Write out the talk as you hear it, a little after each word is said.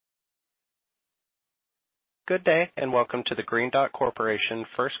Good day, and welcome to the Green Dot Corporation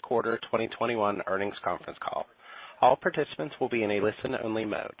First Quarter 2021 Earnings Conference Call. All participants will be in a listen-only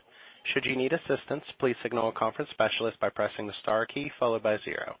mode. Should you need assistance, please signal a conference specialist by pressing the star key followed by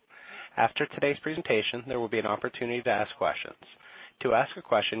 0. After today's presentation, there will be an opportunity to ask questions. To ask a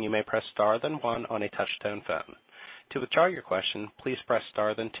question, you may press star then 1 on a touch-tone phone. To withdraw your question, please press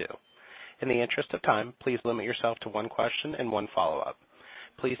star then 2. In the interest of time, please limit yourself to one question and one follow-up.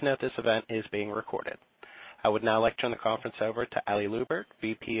 Please note this event is being recorded. I would now like to turn the conference over to Ali Lubert,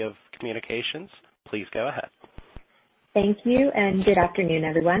 VP of Communications. Please go ahead. Thank you, and good afternoon,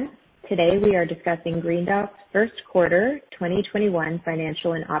 everyone. Today we are discussing Green Dot's first quarter 2021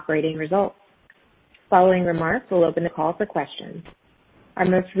 financial and operating results. Following remarks, we'll open the call for questions. Our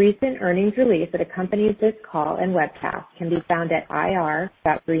most recent earnings release that accompanies this call and webcast can be found at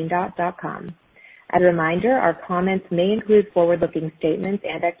ir.greendot.com. As a reminder, our comments may include forward-looking statements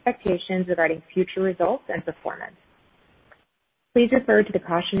and expectations regarding future results and performance. Please refer to the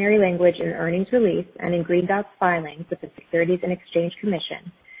cautionary language in the earnings release and in Green Dot's filings with the Securities and Exchange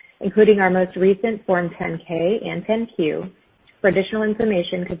Commission, including our most recent Form 10-K and 10-Q, for additional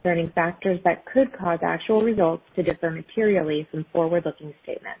information concerning factors that could cause actual results to differ materially from forward-looking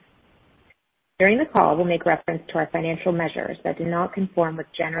statements. During the call, we'll make reference to our financial measures that do not conform with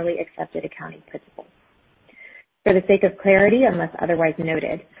generally accepted accounting principles. For the sake of clarity, unless otherwise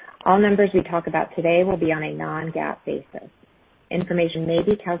noted, all numbers we talk about today will be on a non-GAAP basis. Information may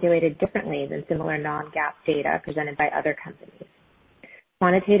be calculated differently than similar non-GAAP data presented by other companies.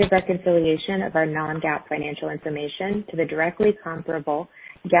 Quantitative reconciliation of our non-GAAP financial information to the directly comparable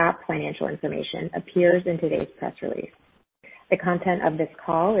GAAP financial information appears in today's press release. The content of this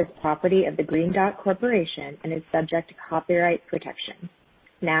call is property of the Green Dot Corporation and is subject to copyright protection.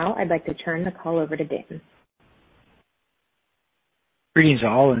 Now, I'd like to turn the call over to Dan. Greetings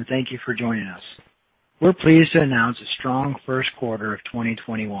all, and thank you for joining us. We're pleased to announce a strong first quarter of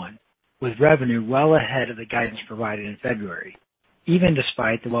 2021, with revenue well ahead of the guidance provided in February, even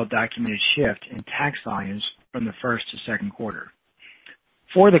despite the well-documented shift in tax volumes from the first to second quarter.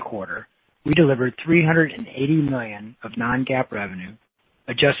 For the quarter, we delivered $380 million of non-GAAP revenue,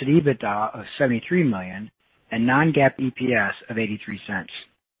 adjusted EBITDA of $73 million, and non-GAAP EPS of 83 cents.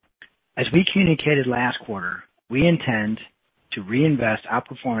 As we communicated last quarter, we intend to reinvest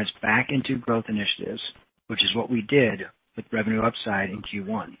outperformance back into growth initiatives, which is what we did with revenue upside in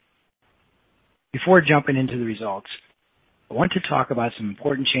Q1. Before jumping into the results, I want to talk about some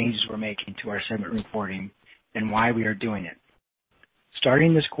important changes we're making to our segment reporting and why we are doing it.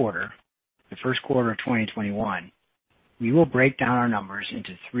 Starting this quarter, the first quarter of 2021, we will break down our numbers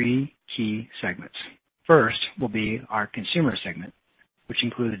into 3 key segments. First will be our consumer segment, which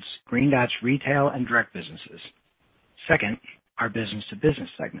includes Green Dot's retail and direct businesses. Second, our business-to-business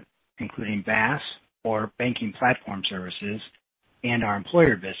segment, including BaaS, or banking platform services, and our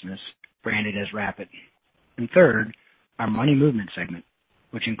employer business, branded as Rapid. And third, our money movement segment,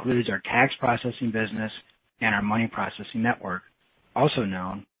 which includes our tax processing business and our money processing network, also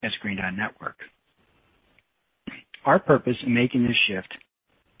known as Green Dot Network. Our purpose in making this shift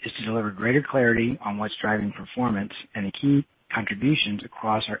is to deliver greater clarity on what's driving performance and the key contributions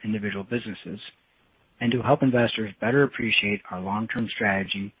across our individual businesses, and to help investors better appreciate our long-term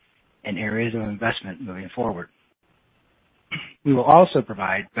strategy and areas of investment moving forward. We will also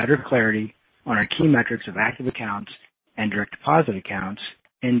provide better clarity on our key metrics of active accounts and direct deposit accounts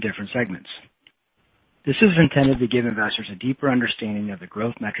in different segments. This is intended to give investors a deeper understanding of the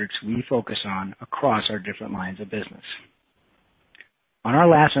growth metrics we focus on across our different lines of business. On our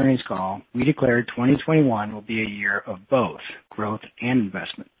last earnings call, we declared 2021 will be a year of both growth and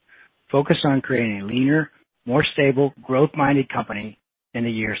investment, focused on creating a leaner, more stable, growth-minded company in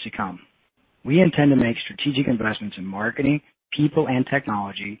the years to come. We intend to make strategic investments in marketing, people, and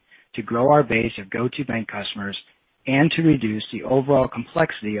technology to grow our base of go-to-bank customers and to reduce the overall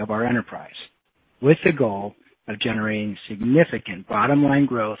complexity of our enterprise, with the goal of generating significant bottom-line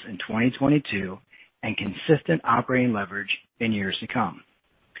growth in 2022 and consistent operating leverage in years to come.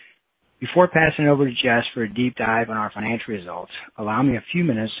 Before passing it over to Jess for a deep dive on our financial results, allow me a few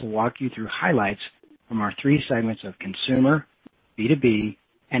minutes to walk you through highlights from our 3 segments of consumer, B2B,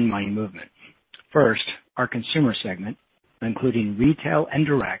 and money movement. First, our consumer segment, including retail and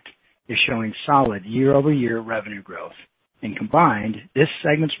direct, is showing solid year-over-year revenue growth, and combined, this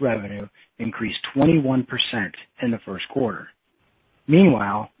segment's revenue increased 21% in the first quarter.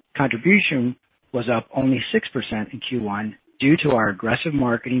 Meanwhile, contribution was up only 6% in Q1 due to our aggressive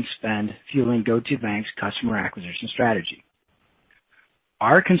marketing spend fueling GO2bank's customer acquisition strategy.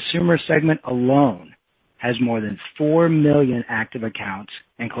 Our consumer segment alone has more than 4 million active accounts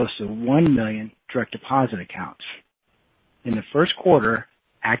and close to 1 million direct deposit accounts. In the first quarter,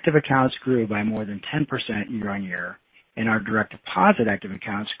 active accounts grew by more than 10% year-on-year, and our direct deposit active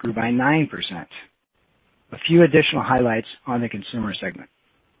accounts grew by 9%. A few additional highlights on the consumer segment.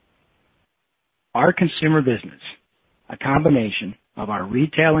 Our consumer business, a combination of our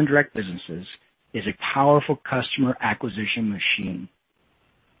retail and direct businesses, is a powerful customer acquisition machine.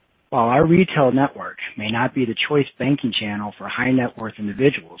 While our retail network may not be the choice banking channel for high net worth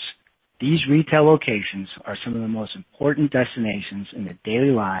individuals, these retail locations are some of the most important destinations in the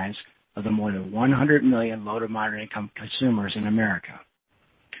daily lives of the more than 100 million low to moderate income consumers in America.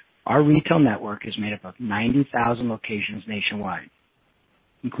 Our retail network is made up of 90,000 locations nationwide,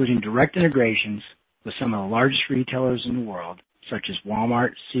 including direct integrations with some of the largest retailers in the world, such as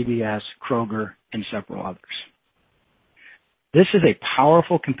Walmart, CVS, Kroger, and several others. This is a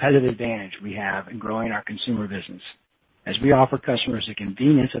powerful competitive advantage we have in growing our consumer business, as we offer customers the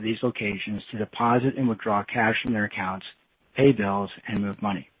convenience of these locations to deposit and withdraw cash from their accounts, pay bills, and move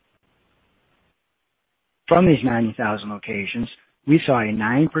money. From these 90,000 locations, we saw a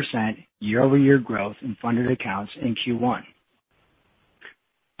 9% year-over-year growth in funded accounts in Q1.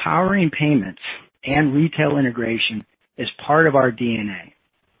 Powering payments and retail integration is part of our DNA.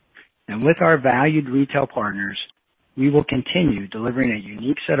 And with our valued retail partners, we will continue delivering a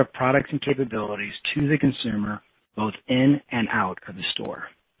unique set of products and capabilities to the consumer, both in and out of the store.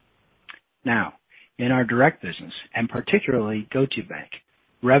 Now, in our direct business, and particularly GO2bank,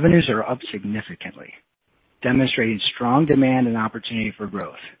 revenues are up significantly, demonstrating strong demand and opportunity for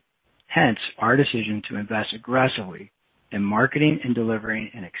growth. Hence, our decision to invest aggressively in marketing and delivering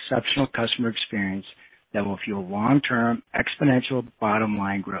an exceptional customer experience that will fuel long-term exponential bottom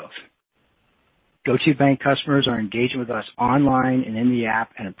line growth. GO2bank customers are engaging with us online and in the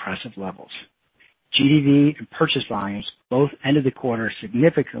app at impressive levels. GDV and purchase volumes both ended the quarter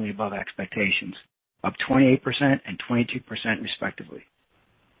significantly above expectations, up 28% and 22% respectively.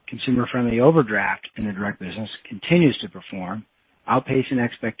 Consumer-friendly overdraft in the direct business continues to perform, outpacing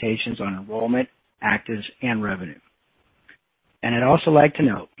expectations on enrollment, actives, and revenue. And I'd also like to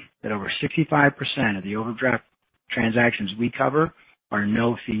note that over 65% of the overdraft transactions we cover are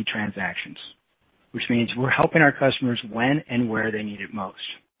no-fee transactions, which means we're helping our customers when and where they need it most.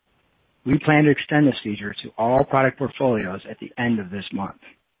 We plan to extend this feature to all product portfolios at the end of this month.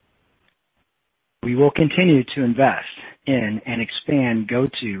 We will continue to invest in and expand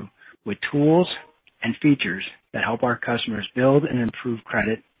GO2 with tools and features that help our customers build and improve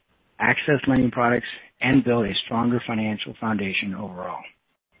credit, access lending products, and build a stronger financial foundation overall.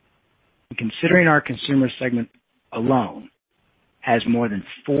 And considering our consumer segment alone has more than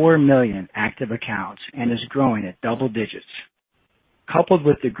 4 million active accounts and is growing at double digits, coupled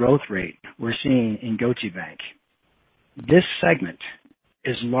with the growth rate we're seeing in GO2bank, this segment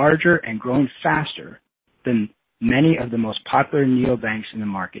is larger and growing faster than many of the most popular neobanks in the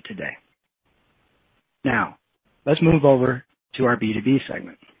market today. Now, let's move over to our B2B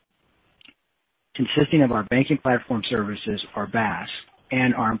segment, consisting of our banking platform services, or BaaS,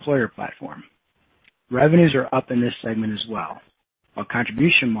 and our employer platform. Revenues are up in this segment as well, while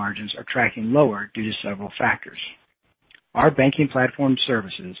contribution margins are tracking lower due to several factors. Our banking platform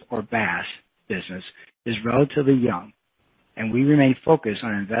services, or BaaS, business is relatively young, and we remain focused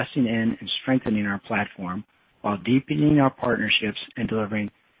on investing in and strengthening our platform while deepening our partnerships and delivering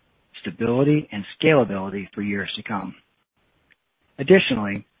stability and scalability for years to come.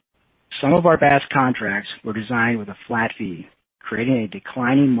 Additionally, some of our BaaS contracts were designed with a flat fee, creating a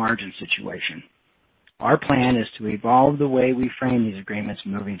declining margin situation. Our plan is to evolve the way we frame these agreements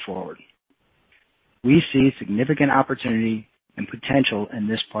moving forward. We see significant opportunity and potential in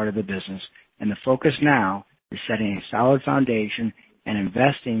this part of the business, and the focus now is setting a solid foundation and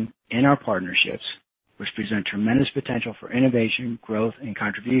investing in our partnerships, which present tremendous potential for innovation, growth, and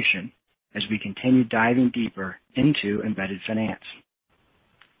contribution as we continue diving deeper into embedded finance.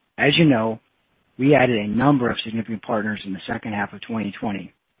 As you know, we added a number of significant partners in the second half of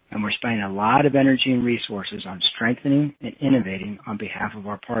 2020, and we're spending a lot of energy and resources on strengthening and innovating on behalf of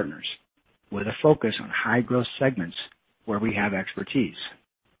our partners, with a focus on high-growth segments where we have expertise.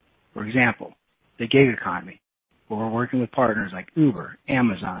 For example, the gig economy, where we're working with partners like Uber,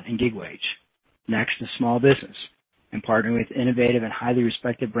 Amazon, and GigWage. Next is small business, and partnering with innovative and highly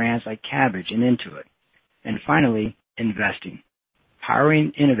respected brands like Kabbage and Intuit. And finally, investing,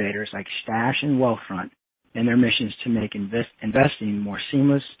 powering innovators like Stash and Wealthfront in their missions to make investing more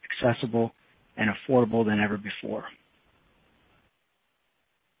seamless, accessible, and affordable than ever before.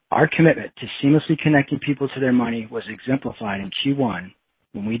 Our commitment to seamlessly connecting people to their money was exemplified in Q1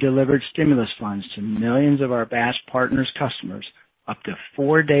 when we delivered stimulus funds to millions of our BaaS partners' customers up to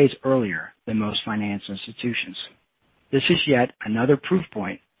 4 days earlier than most financial institutions. This is yet another proof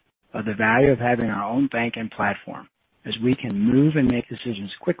point of the value of having our own bank and platform, as we can move and make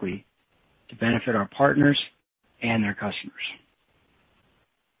decisions quickly to benefit our partners and their customers.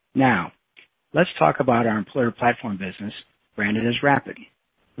 Now, let's talk about our employer platform business, branded as Rapid,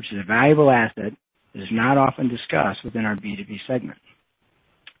 which is a valuable asset that is not often discussed within our B2B segment.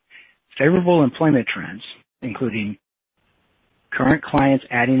 Favorable employment trends, including current clients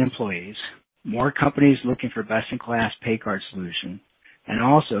adding employees, more companies looking for best-in-class pay card solution, and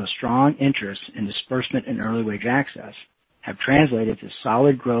also strong interest in disbursement and early wage access, have translated to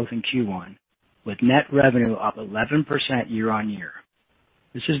solid growth in Q1, with net revenue up 11% year on year.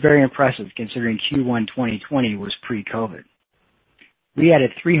 This is very impressive considering Q1 2020 was pre-COVID. We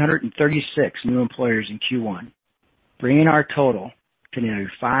added 336 new employers in Q1, bringing our total to nearly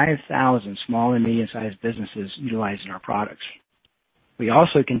 5,000 small and medium-sized businesses utilizing our products. We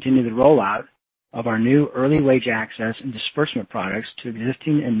also continue the rollout of our new early wage access and disbursement products to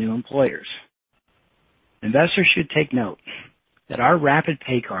existing and new employers. Investors should take note that our Rapid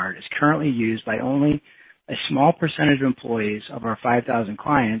Pay Card is currently used by only a small percentage of employees of our 5,000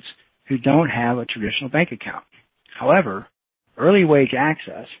 clients who don't have a traditional bank account. However, early wage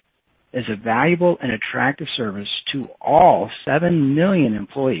access is a valuable and attractive service to all 7 million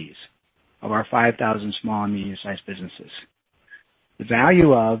employees of our 5,000 small and medium-sized businesses. The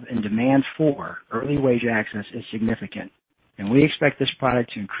value of and demand for early wage access is significant, and we expect this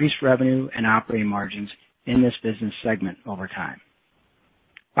product to increase revenue and operating margins in this business segment over time.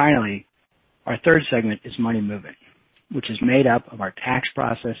 Finally, our third segment is money movement, which is made up of our tax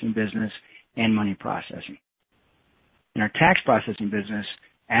processing business and money processing. In our tax processing business,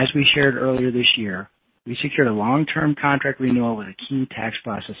 as we shared earlier this year, we secured a long-term contract renewal with a key tax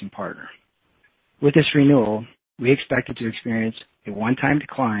processing partner. With this renewal, we expected to experience a one-time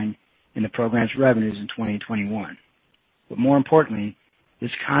decline in the program's revenues in 2021. But more importantly, this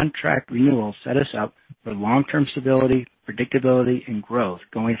contract renewal set us up for long-term stability, predictability, and growth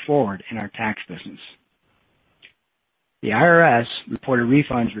going forward in our tax business. The IRS reported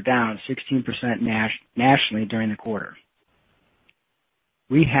refunds were down 16% nationally during the quarter.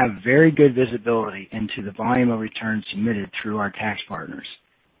 We have very good visibility into the volume of returns submitted through our tax partners.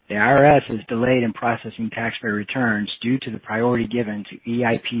 The IRS is delayed in processing taxpayer returns due to the priority given to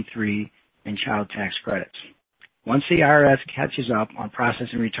EIP3 and child tax credits. Once the IRS catches up on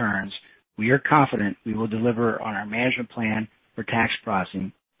processing returns, we are confident we will deliver on our management plan for tax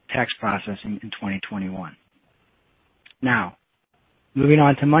processing in 2021. Now, moving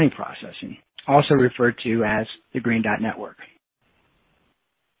on to money processing, also referred to as the Green Dot Network.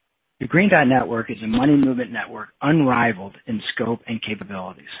 The Green Dot Network is a money movement network unrivaled in scope and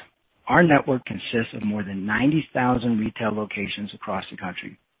capabilities. Our network consists of more than 90,000 retail locations across the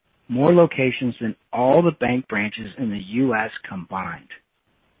country, more locations than all the bank branches in the U.S. combined.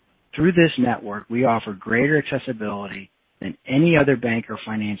 Through this network, we offer greater accessibility than any other bank or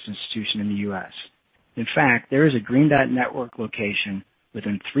financial institution in the U.S. In fact, there is a Green Dot Network location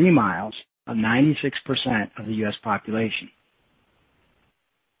within 3 miles of 96% of the U.S. population.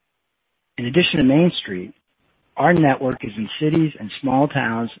 In addition to Main Street, our network is in cities and small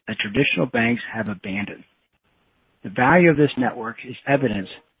towns that traditional banks have abandoned. The value of this network is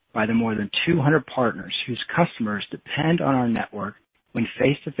evidenced by the more than 200 partners whose customers depend on our network when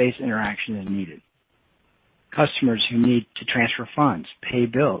face-to-face interaction is needed. Customers who need to transfer funds, pay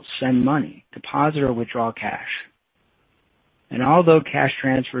bills, send money, deposit or withdraw cash. And although cash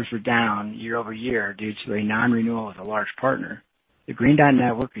transfers were down year over year due to a non-renewal with a large partner, the Green Dot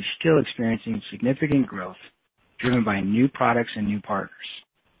Network is still experiencing significant growth driven by new products and new partners.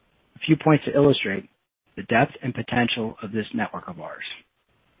 A few points to illustrate the depth and potential of this network of ours.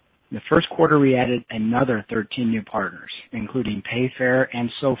 In the first quarter, we added another 13 new partners, including Payfare and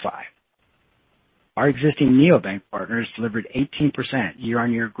SoFi. Our existing neobank partners delivered 18%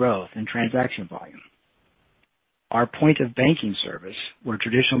 year-on-year growth in transaction volume. Our point of banking service, where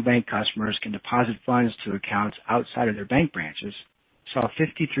traditional bank customers can deposit funds to accounts outside of their bank branches, saw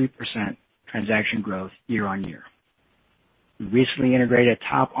 53% transaction growth year-on-year. We recently integrated a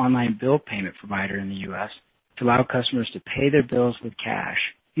top online bill payment provider in the U.S. to allow customers to pay their bills with cash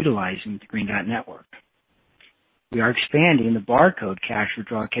utilizing the Green Dot Network. We are expanding the barcode cash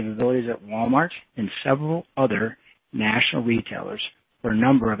withdrawal capabilities at Walmart and several other national retailers for a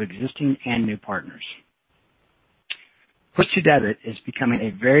number of existing and new partners. Push to debit is becoming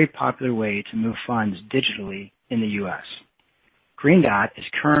a very popular way to move funds digitally in the U.S. Green Dot is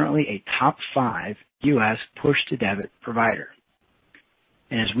currently a top 5 U.S. push to debit provider.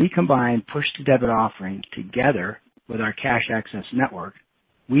 And as we combine push to debit offerings together with our Cash Access Network,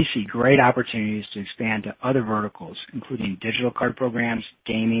 we see great opportunities to expand to other verticals, including digital card programs,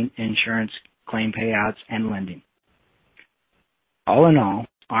 gaming, insurance, claim payouts, and lending. All in all,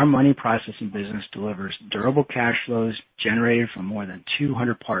 our money processing business delivers durable cash flows generated from more than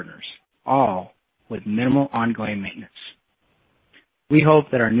 200 partners, all with minimal ongoing maintenance. We hope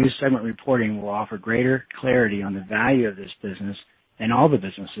that our new segment reporting will offer greater clarity on the value of this business and all the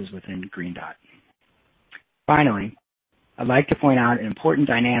businesses within Green Dot. Finally, I'd like to point out an important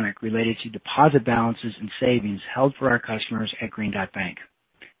dynamic related to deposit balances and savings held for our customers at Green Dot Bank.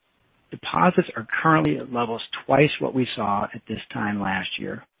 Deposits are currently at levels twice what we saw at this time last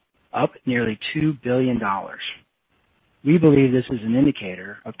year, up nearly $2 billion. We believe this is an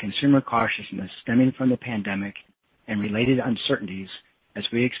indicator of consumer cautiousness stemming from the pandemic and related uncertainties, as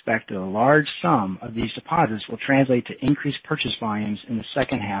we expect that a large sum of these deposits will translate to increased purchase volumes in the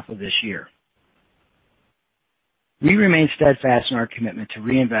second half of this year. We remain steadfast in our commitment to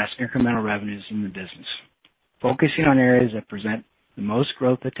reinvest incremental revenues in the business, focusing on areas that present the most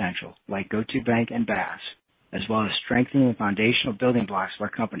growth potential, like GO2bank and BaaS, as well as strengthening the foundational building blocks of our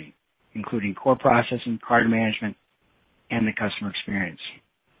company, including core processing, card management, and the customer experience.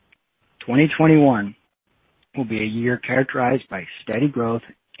 2021 will be a year characterized by steady growth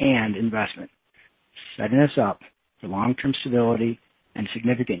and investment, setting us up for long-term stability and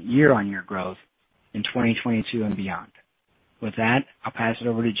significant year-on-year growth in 2022 and beyond. With that, I'll pass it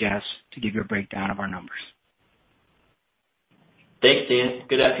over to Jess to give you a breakdown of our numbers. Thanks, Dan.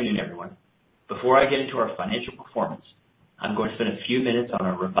 Good afternoon, everyone. Before I get into our financial performance, I'm going to spend a few minutes on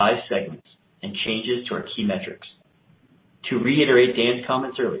our revised segments and changes to our key metrics. To reiterate Dan's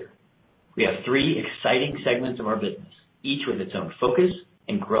comments earlier, we have three exciting segments of our business, each with its own focus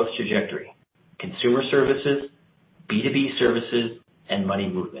and growth trajectory: consumer services, B2B services, and money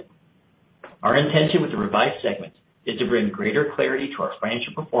movement. Our intention with the revised segments is to bring greater clarity to our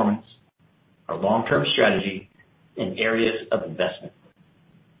financial performance, our long-term strategy, and areas of investment.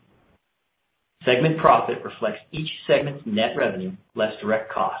 Segment profit reflects each segment's net revenue less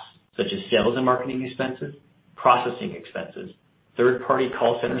direct costs, such as sales and marketing expenses, processing expenses, third-party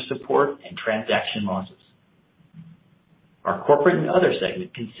call center support, and transaction losses. Our corporate and other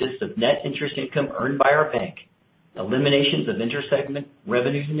segment consists of net interest income earned by our bank, eliminations of inter-segment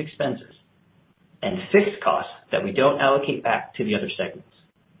revenues and expenses, and fixed costs that we don't allocate back to the other segments.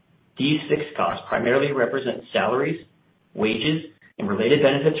 These fixed costs primarily represent salaries, wages, and related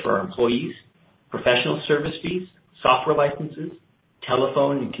benefits for our employees, professional service fees, software licenses,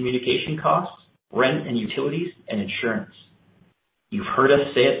 telephone and communication costs, rent and utilities, and insurance. You've heard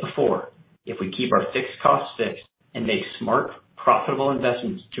us say it before. If we keep our fixed costs fixed and make smart, profitable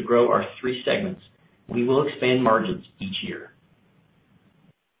investments to grow our three segments, we will expand margins each year.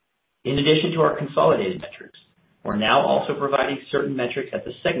 In addition to our consolidated metrics, we're now also providing certain metrics at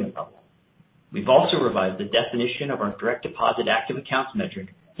the segment level. We've also revised the definition of our direct deposit active accounts metric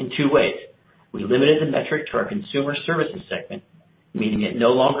in two ways. We limited the metric to our consumer services segment, meaning it no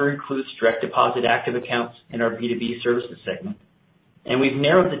longer includes direct deposit active accounts in our B2B services segment, and we've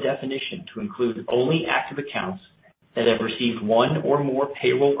narrowed the definition to include only active accounts that have received one or more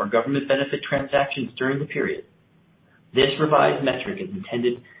payroll or government benefit transactions during the period. This revised metric is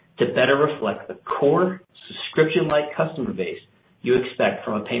intended to better reflect the core subscription-like customer base you expect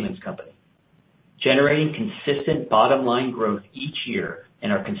from a payments company. Generating consistent bottom line growth each year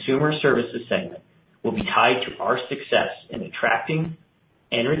in our consumer services segment will be tied to our success in attracting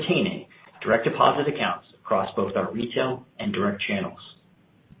and retaining direct deposit accounts across both our retail and direct channels.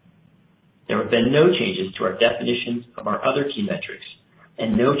 There have been no changes to our definitions of our other key metrics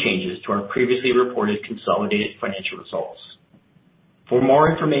and no changes to our previously reported consolidated financial results. For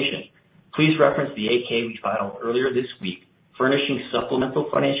more information, please reference the 8-K we filed earlier this week furnishing supplemental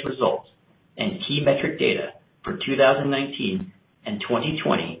financial results and key metric data for 2019 and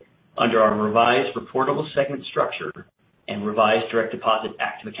 2020 under our revised reportable segment structure and revised direct deposit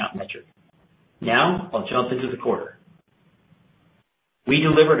active account metric. Now, I'll jump into the quarter. We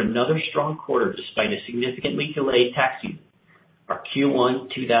delivered another strong quarter despite a significantly delayed tax season. Our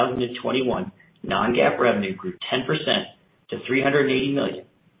Q1 2021 non-GAAP revenue grew 10% to $380 million,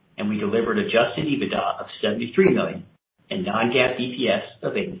 and we delivered adjusted EBITDA of $73 million and non-GAAP EPS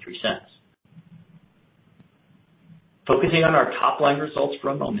of 83 cents. Focusing on our top-line results for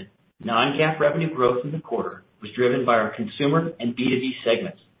a moment, non-GAAP revenue growth in the quarter was driven by our consumer and B2B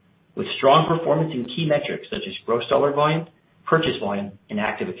segments, with strong performance in key metrics such as gross dollar volume, purchase volume, and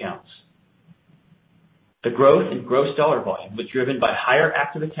active accounts. The growth in gross dollar volume was driven by higher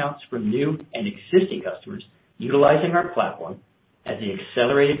active accounts from new and existing customers utilizing our platform as the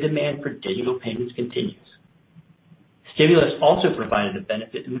accelerated demand for digital payments continues. Stimulus also provided a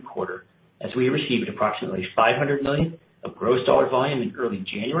benefit in the quarter as we received approximately $500 million of gross dollar volume in early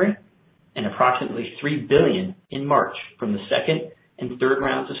January and approximately $3 billion in March from the second and third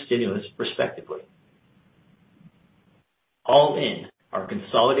rounds of stimulus, respectively. All in, our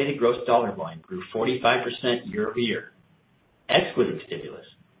consolidated gross dollar volume grew 45% year over year. Excluding stimulus,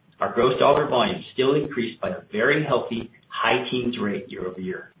 our gross dollar volume still increased by a very healthy high teens rate year over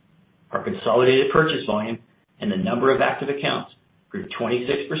year. Our consolidated purchase volume and the number of active accounts grew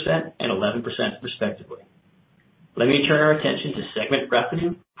 26% and 11% respectively. Let me turn our attention to segment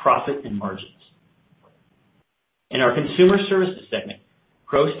revenue, profit, and margins. In our consumer services segment,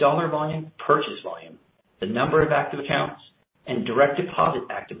 gross dollar volume, purchase volume, the number of active accounts, and direct deposit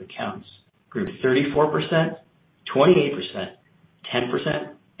active accounts grew 34%, 28%, 10%,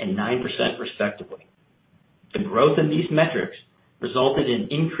 and 9% respectively. The growth in these metrics resulted in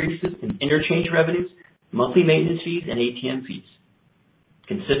increases in interchange revenues, monthly maintenance fees, and ATM fees.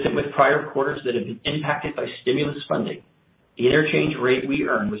 Consistent with prior quarters that have been impacted by stimulus funding, the interchange rate we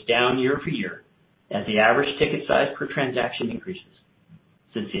earned was down year over year as the average ticket size per transaction increases.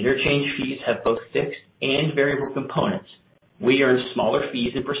 Since the interchange fees have both fixed and variable components, we earn smaller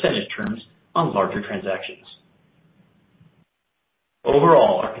fees in percentage terms on larger transactions.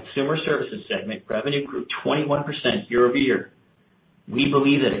 Overall, our consumer services segment revenue grew 21% year over year. We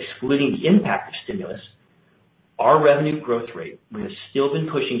believe that excluding the impact of stimulus, our revenue growth rate would have still been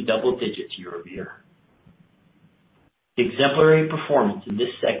pushing double digits year over year. The exemplary performance in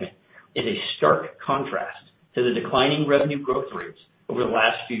this segment is a stark contrast to the declining revenue growth rates over the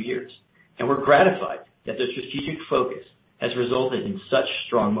last few years, and we're gratified that the strategic focus has resulted in such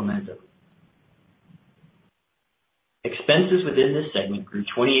strong momentum. Expenses within this segment grew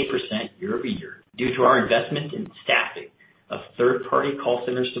 28% year over year due to our investment in staffing of third-party call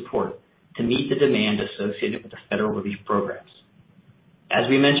center support to meet the demand associated with the federal relief programs. As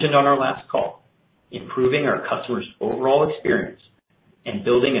we mentioned on our last call, improving our customers' overall experience and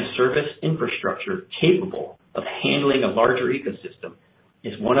building a service infrastructure capable of handling a larger ecosystem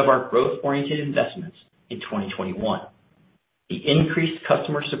is one of our growth-oriented investments in 2021. The increased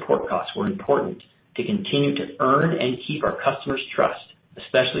customer support costs were important to continue to earn and keep our customers' trust,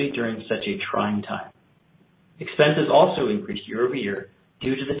 especially during such a trying time. Expenses also increased year over year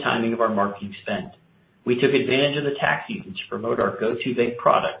due to the timing of our marketing spend. We took advantage of the tax season to promote our GO2bank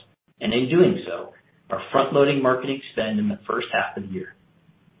product, and in doing so, are front-loading marketing spend in the first half of the year.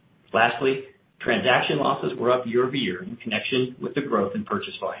 Lastly, transaction losses were up year over year in connection with the growth in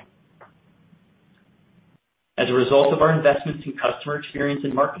purchase volume. As a result of our investments in customer experience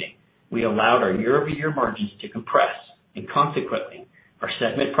and marketing, we allowed our year-over-year margins to compress, and consequently, our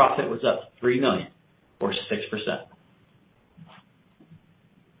segment profit was up $3 million, or 6%.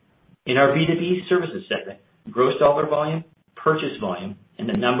 In our B2B services segment, gross dollar volume, purchase volume, and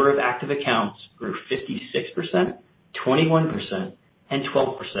the number of active accounts grew 56%, 21%, and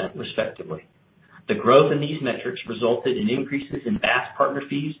 12% respectively. The growth in these metrics resulted in increases in BaaS partner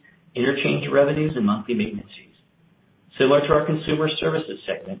fees, interchange revenues, and monthly maintenance fees. Similar to our consumer services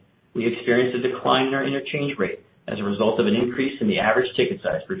segment, we experienced a decline in our interchange rate as a result of an increase in the average ticket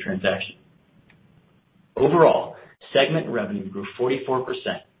size per transaction. Overall, segment revenue grew 44%.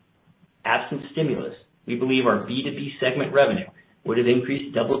 Absent stimulus, we believe our B2B segment revenue would have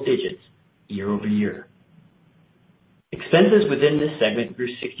increased double digits year over year. Expenses within this segment grew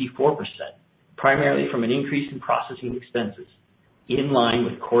 64%, primarily from an increase in processing expenses, in line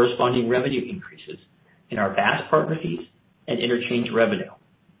with corresponding revenue increases in our BaaS partner fees and interchange revenue.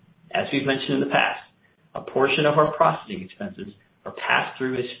 As we've mentioned in the past, a portion of our processing expenses are passed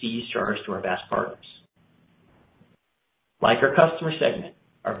through as fees charged to our BaaS partners. Like our customer segment,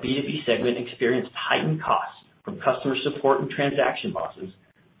 our B2B segment experienced heightened costs from customer support and transaction losses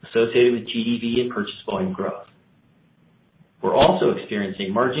associated with GDV and purchase volume growth. We're also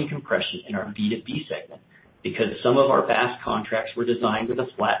experiencing margin compression in our B2B segment because some of our BaaS contracts were designed with a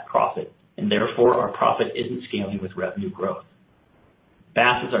flat profit, and therefore our profit isn't scaling with revenue growth.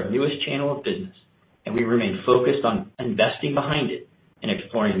 BaaS is our newest channel of business, and we remain focused on investing behind it and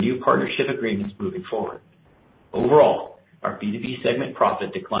exploring new partnership agreements moving forward. Overall, our B2B segment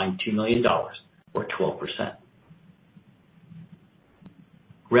profit declined $2 million, or 12%.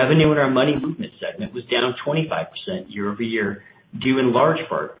 Revenue in our money movement segment was down 25% year over year, due in large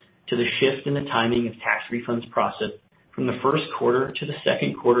part to the shift in the timing of tax refunds processed from the first quarter to the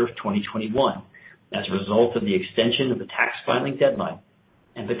second quarter of 2021 as a result of the extension of the tax filing deadline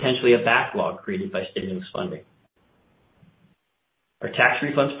and potentially a backlog created by stimulus funding. Our tax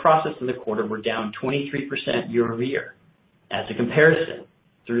refunds processed in the quarter were down 23% year over year. As a comparison,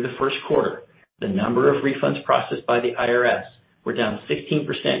 through the first quarter, the number of refunds processed by the IRS were down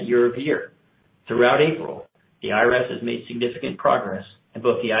 16% year-over-year. Throughout April, the IRS has made significant progress, and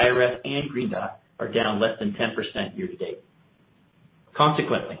both the IRS and Green Dot are down less than 10% year-to-date.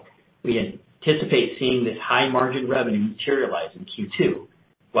 Consequently, we anticipate seeing this high margin revenue materialize in Q2,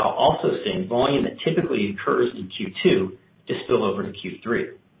 while also seeing volume that typically occurs in Q2 to spill over to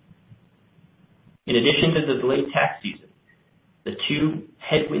Q3. In addition to the delayed tax season, the two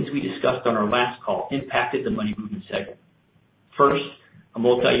headwinds we discussed on our last call impacted the money movement segment. First, a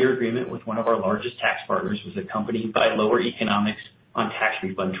multi-year agreement with one of our largest tax partners was accompanied by lower economics on tax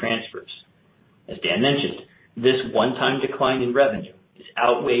refund transfers. As Dan mentioned, this one-time decline in revenue is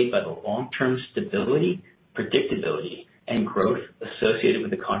outweighed by the long-term stability, predictability, and growth associated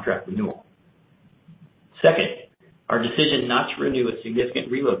with the contract renewal. Second, our decision not to renew a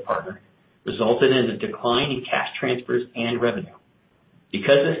significant reload partner resulted in a decline in cash transfers and revenue.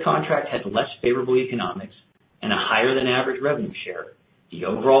 Because this contract had less favorable economics and a higher than average revenue share, the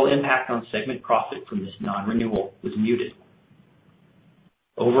overall impact on segment profit from this non-renewal was muted.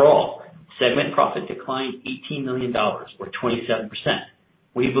 Overall, segment profit declined $18 million, or 27%.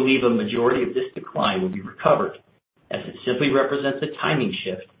 We believe a majority of this decline will be recovered, as it simply represents a timing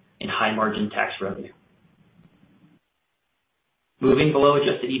shift in high-margin tax revenue. Moving below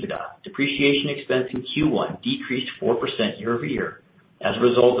adjusted EBITDA, depreciation expense in Q1 decreased 4% year-over-year as a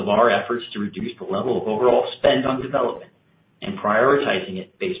result of our efforts to reduce the level of overall spend on development and prioritizing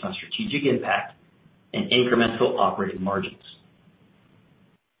it based on strategic impact and incremental operating margins.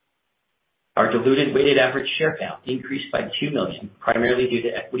 Our diluted weighted average share count increased by 2 million, primarily due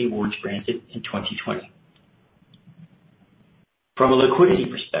to equity awards granted in 2020. From a liquidity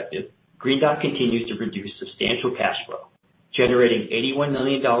perspective, Green Dot continues to produce substantial cash flow, generating $81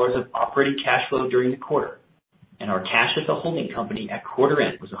 million of operating cash flow during the quarter, and our cash at the holding company at quarter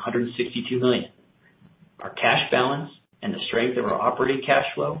end was $162 million. Our cash balance and the strength of our operating cash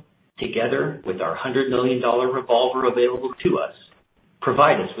flow, together with our $100 million revolver available to us,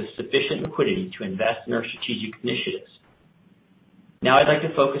 provide us with sufficient liquidity to invest in our strategic initiatives. Now I'd like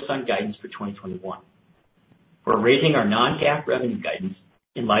to focus on guidance for 2021. We're raising our non-GAAP revenue guidance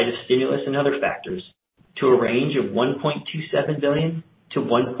in light of stimulus and other factors to a range of $1.27 billion to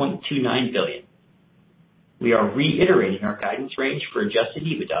 $1.29 billion. We are reiterating our guidance range for adjusted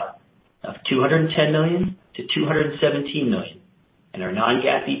EBITDA of $210 million to $217 million, and our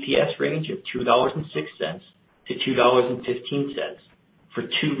non-GAAP EPS range of $2.06 to $2.15 for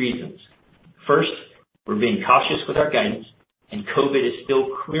two reasons. First, we're being cautious with our guidance, and COVID is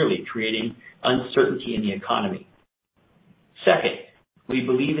still clearly creating uncertainty in the economy. Second, we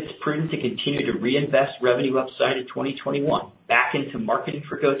believe it's prudent to continue to reinvest revenue upside in 2021 back into marketing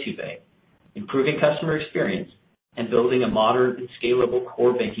for GO2bank, improving customer experience, and building a modern and scalable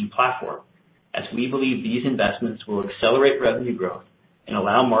core banking platform, as we believe these investments will accelerate revenue growth and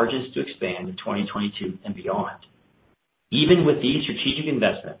allow margins to expand in 2022 and beyond. Even with these strategic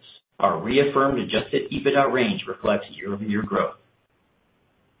investments, our reaffirmed adjusted EBITDA range reflects year-over-year growth.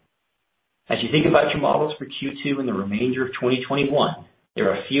 As you think about your models for Q2 and the remainder of 2021, there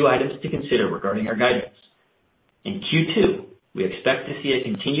are a few items to consider regarding our guidance. In Q2, we expect to see a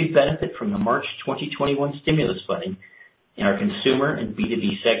continued benefit from the March 2021 stimulus funding in our consumer and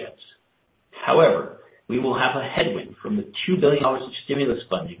B2B segments. However, we will have a headwind from the $2 billion of stimulus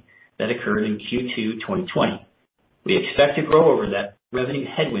funding that occurred in Q2 2020. We expect to grow over that revenue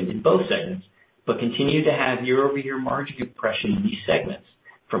headwind in both segments, but continue to have year-over-year margin compression in these segments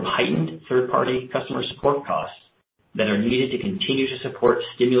from heightened third-party customer support costs that are needed to continue to support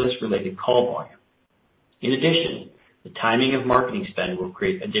stimulus-related call volume. In addition, the timing of marketing spend will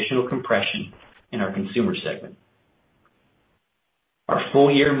create additional compression in our consumer segment. Our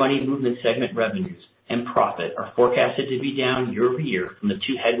full-year money movement segment revenues and profit are forecasted to be down year-over-year from the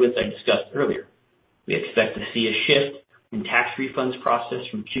two headwinds I discussed earlier. We expect to see a shift in tax refunds processed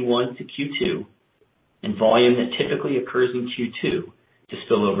from Q1 to Q2 and volume that typically occurs in Q2 to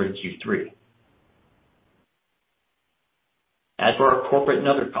spill over to Q3. As for our corporate and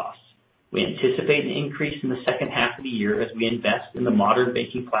other costs, we anticipate an increase in the second half of the year as we invest in the modern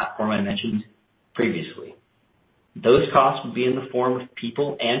banking platform I mentioned previously. Those costs will be in the form of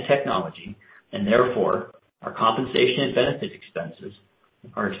people and technology, and therefore our compensation and benefits expenses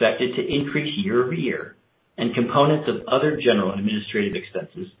are expected to increase year-over-year, and components of other general and administrative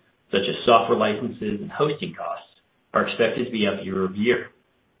expenses, such as software licenses and hosting costs, are expected to be up year-over-year.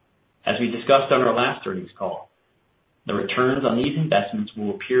 As we discussed on our last earnings call, the returns on these investments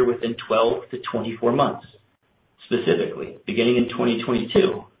will appear within 12 to 24 months. Specifically, beginning in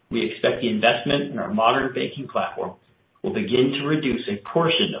 2022, we expect the investment in our modern banking platform will begin to reduce a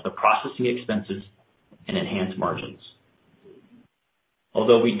portion of the processing expenses and enhance margins.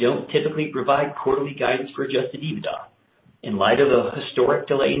 Although we don't typically provide quarterly guidance for adjusted EBITDA, in light of the historic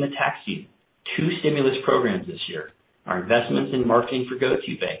delay in the tax season, 2 stimulus programs this year, our investments in marketing for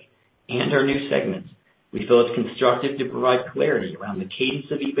GO2bank, and our new segments, we feel it's constructive to provide clarity around the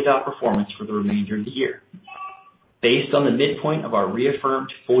cadence of EBITDA performance for the remainder of the year. Based on the midpoint of our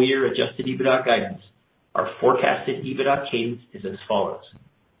reaffirmed full-year adjusted EBITDA guidance, our forecasted EBITDA cadence is as follows: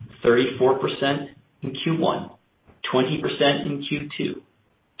 34% in Q1, 20% in Q2,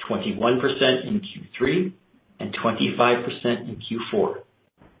 21% in Q3, and 25% in Q4.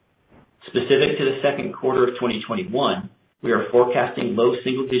 Specific to the second quarter of 2021, we are forecasting low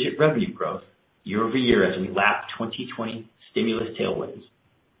single-digit revenue growth year over year as we lap 2020 stimulus tailwinds.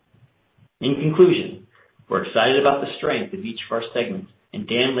 In conclusion, we're excited about the strength of each of our segments, and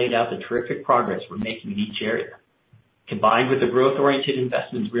Dan laid out the terrific progress we're making in each area. Combined with the growth-oriented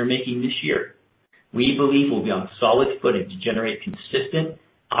investments we are making this year, we believe we'll be on solid footing to generate consistent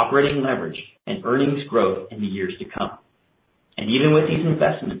operating leverage and earnings growth in the years to come. And even with these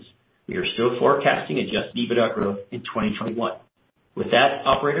investments, we are still forecasting adjusted EBITDA growth in 2021. With that,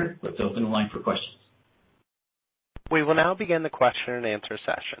 operator, let's open the line for questions. We will now begin the question and answer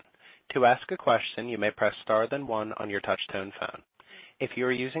session. To ask a question, you may press star then 1 on your touch-tone phone. If you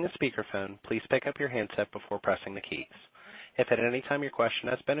are using a speakerphone, please pick up your handset before pressing the keys. If at any time your question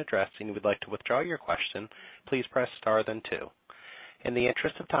has been addressed and you would like to withdraw your question, please press star then 2. In the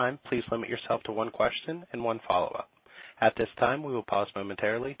interest of time, please limit yourself to 1 question and 1 follow-up. At this time, we will pause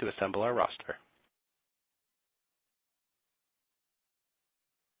momentarily to assemble our roster.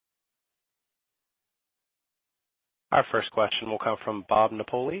 Our first question will come from Bob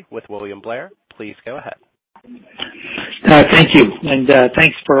Napoli with William Blair. Please go ahead. Thank you, and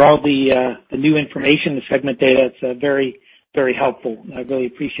thanks for all the new information, the segment data. It's very, very helpful. I really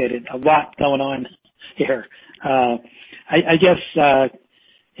appreciate it. A lot going on here. I guess,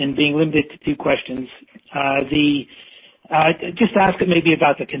 in being limited to 2 questions, just ask it maybe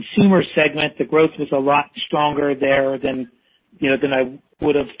about the consumer segment. The growth was a lot stronger there than I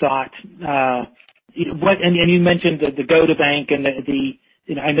would have thought. And you mentioned the GO2bank and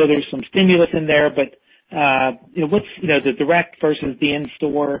I know there's some stimulus in there, but what's the direct versus the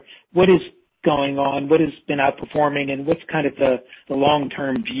in-store? What is going on? What has been outperforming, and what's kind of the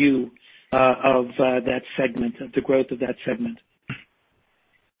long-term view of that segment, of the growth of that segment?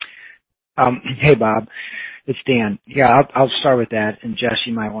 Hey, Bob, it's Dan. Yeah, I'll start with that, and Jess,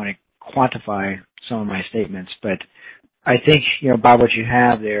 you might want to quantify some of my statements, but I think, Bob, what you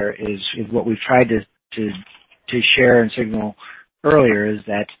have there is what we've tried to share and signal earlier is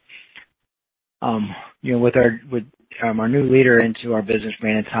that, with our new leader into our business,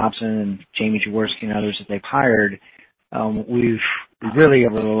 Brandon Thompson, and Jamie Jaworski and others that they've hired, we've really,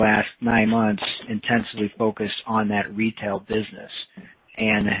 over the last 9 months, intensively focused on that retail business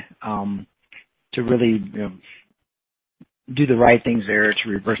and to really do the right things there to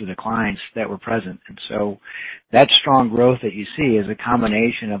reverse the declines that were present. And so that strong growth that you see is a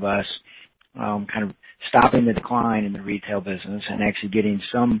combination of us kind of stopping the decline in the retail business and actually getting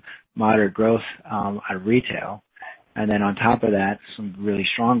some moderate growth out of retail. And then on top of that, some really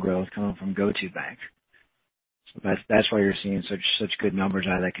strong growth coming from GO2bank. So that's why you're seeing such good numbers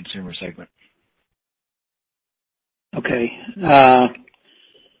out of that consumer segment. Okay.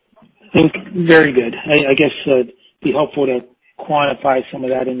 Very good. I guess it'd be helpful to quantify some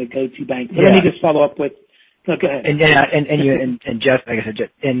of that in the GO2bank. But let me just follow up with. No, go ahead. And Jeff, like I said,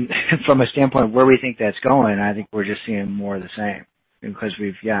 and from a standpoint of where we think that's going, I think we're just seeing more of the same because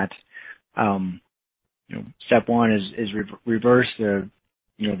we've got, step 1 is reverse the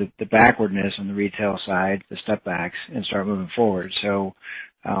backwardness on the retail side, the step backs, and start moving forward. So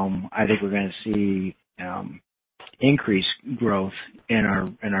I think we're going to see increased growth in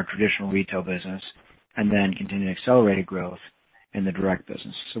our traditional retail business, and then continue accelerated growth in the direct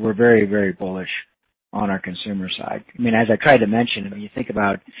business. So we're very, very bullish on our consumer side. I mean, as I tried to mention, when you think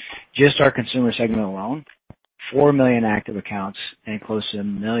about just our consumer segment alone, 4 million active accounts and close to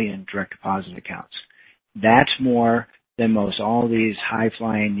 1 million direct deposit accounts. That's more than most all these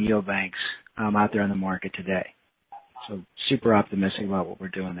high-flying neobanks out there on the market today. So super optimistic about what we're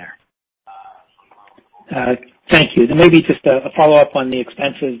doing there. Thank you. Then maybe just a follow-up on the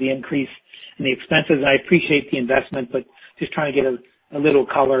expenses, the increase in the expenses. I appreciate the investment, but just trying to get a little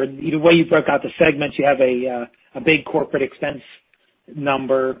color. The way you broke out the segments, you have a big corporate expense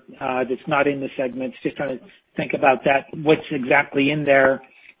number that's not in the segments. Just trying to think about that. What's exactly in there?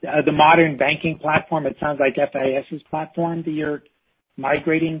 The modern banking platform, it sounds like FIS's platform that you're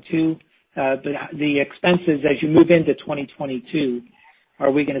migrating to. But the expenses, as you move into 2022,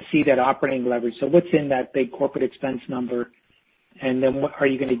 are we going to see that operating leverage? So what's in that big corporate expense number? And then what are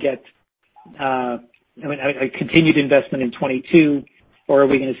you going to get, a continued investment in 22, or are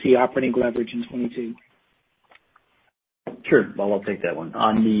we going to see operating leverage in 22? Sure. Well, I'll take that one.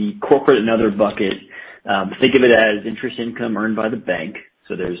 On the corporate and other bucket, think of it as interest income earned by the bank.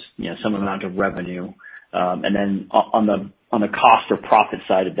 So there's, some amount of revenue. And then on the cost or profit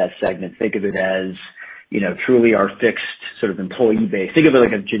side of that segment, think of it as, truly our fixed sort of employee base. Think of it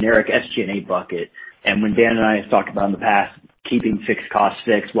like a generic SG&A bucket. And when Dan and I have talked about in the past, keeping fixed costs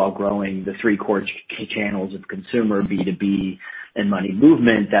fixed while growing the three core channels of consumer, B2B, and money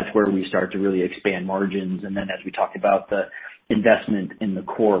movement, that's where we start to really expand margins. And then as we talked about the investment in the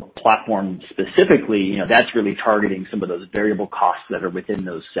core platform specifically, that's really targeting some of those variable costs that are within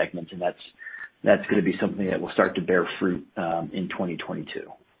those segments. And that's going to be something that will start to bear fruit in 2022.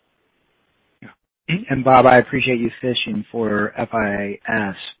 And Bob, I appreciate you fishing for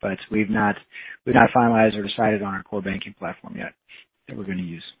FIS, but we've not finalized or decided on our core banking platform yet that we're going to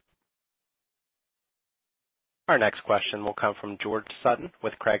use. Our next question will come from George Sutton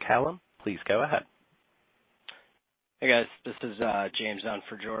with Craig-Hallum. Please go ahead. Hey guys, this is James on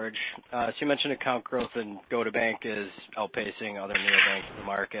for George. So you mentioned account growth and GO2bank is outpacing other neobanks in the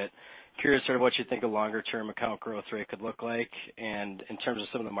market. Curious sort of what you think a longer-term account growth rate could look like, and in terms of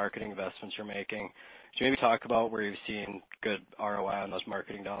some of the marketing investments you're making, could you maybe talk about where you've seen good ROI on those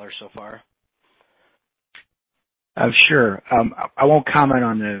marketing dollars so far? Sure. I won't comment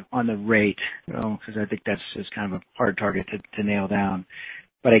on the rate, because I think that's just kind of a hard target to nail down.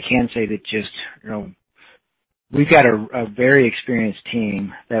 But I can say that just, we've got a very experienced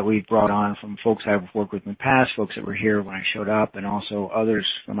team that we've brought on from folks I've worked with in the past, folks that were here when I showed up, and also others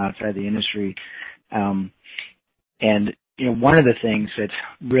from outside the industry. And one of the things that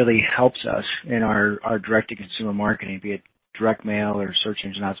really helps us in our direct-to-consumer marketing, be it direct mail or search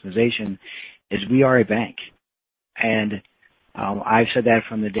engine optimization, is we are a bank. And I've said that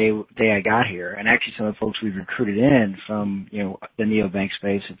from the day I got here, and actually some of the folks we've recruited in from the neobank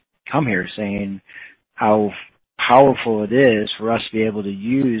space have come here saying how powerful it is for us to be able to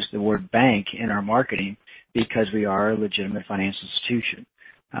use the word bank in our marketing because we are a legitimate financial institution.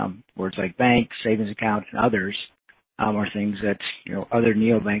 Words like bank, savings account, and others are things that other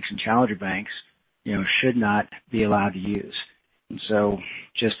neobanks and challenger banks should not be allowed to use. And so,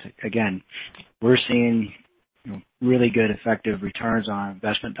 just again, we're seeing really good, effective returns on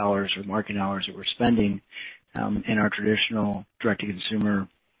investment dollars or marketing dollars that we're spending in our traditional direct-to-consumer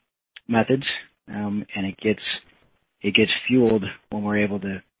methods, and it gets fueled when we're able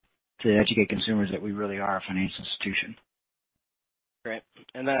to educate consumers that we really are a financial institution. Great.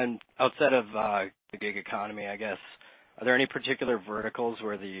 And then outside of the gig economy, I guess, are there any particular verticals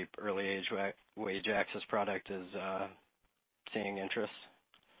where the early wage access product is seeing interest?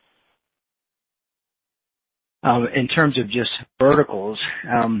 In terms of just verticals,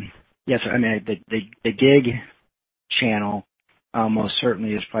 yes, I mean, the gig channel most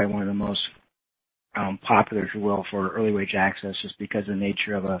certainly is probably one of the most popular, if you will, for early wage access, just because of the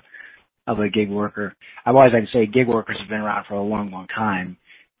nature of a gig worker. I've always like to say gig workers have been around for a long, long time.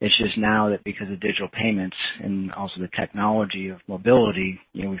 It's just now that because of digital payments and also the technology of mobility,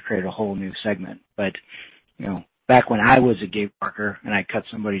 we've created a whole new segment. But, back when I was a gig worker and I cut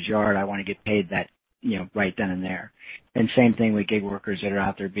somebody's yard, I want to get paid that, right then and there. And same thing with gig workers that are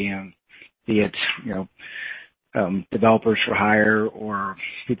out there be it, developers for hire or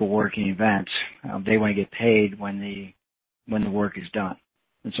people working events. They want to get paid when the work is done.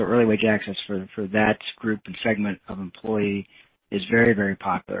 And so early wage access for that group and segment of employee is very, very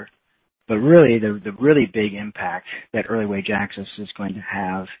popular. But really, the really big impact that early wage access is going to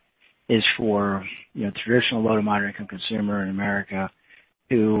have is for, traditional low to moderate income consumer in America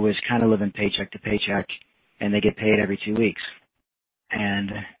who is kind of living paycheck to paycheck and they get paid every 2 weeks. And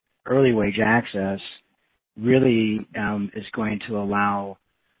early wage access really is going to allow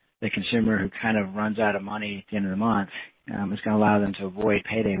the consumer who kind of runs out of money at the end of the month, it's going to allow them to avoid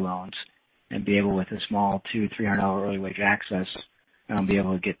payday loans and be able, with a small $200-$300 early wage access, be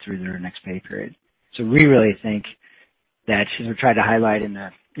able to get through their next pay period. So we really think that, as we tried to highlight in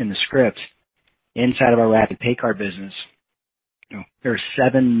the script, inside of our rapid pay card business, there are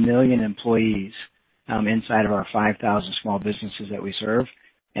 7 million employees inside of our 5,000 small businesses that we serve,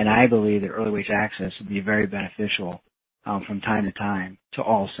 and I believe that early wage access would be very beneficial from time to time to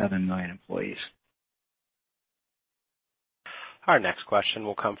all 7 million employees. Our next question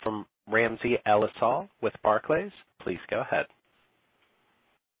will come from Ramsey El-Assal with Barclays. Please go ahead.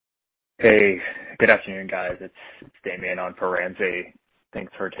 Hey, good afternoon, guys. It's Damien on for Ramsey.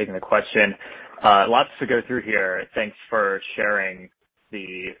 Thanks for taking the question. Lots to go through here. Thanks for sharing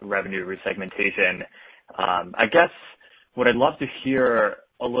the revenue resegmentation. I guess what I'd love to hear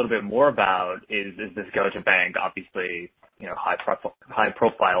a little bit more about is this GO2bank, obviously, high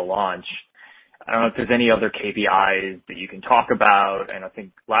profile launch. I don't know if there's any other KPIs that you can talk about. And I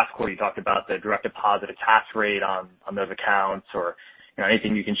think last quarter you talked about the direct deposit attach rate on those accounts, or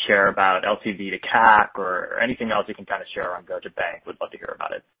anything you can share about LTV to CAC or anything else you can kind of share on GO2bank. Would love to hear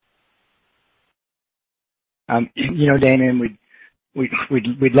about it. Damien,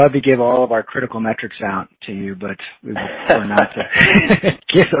 we'd love to give all of our critical metrics out to you, but we prefer not to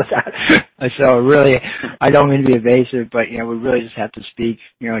give those out. So really, I don't mean to be evasive, but we really just have to speak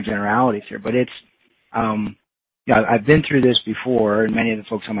in generalities here. But it's I've been through this before, and many of the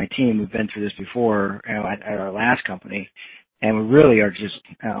folks on my team have been through this before at our last company, and we really are just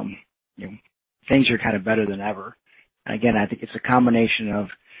things are kind of better than ever. And again, I think it's a combination of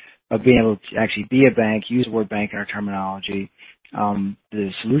being able to actually be a bank, use the word bank in our terminology,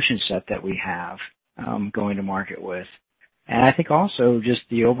 the solution set that we have going to market with, and I think also just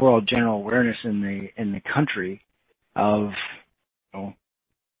the overall general awareness in the country of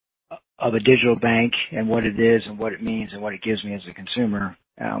a digital bank and what it is and what it means and what it gives me as a consumer.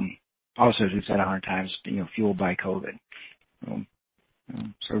 Also, as we've said 100 times, fueled by COVID.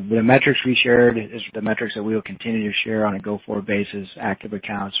 So the metrics we shared is the metrics that we will continue to share on a go-forward basis: active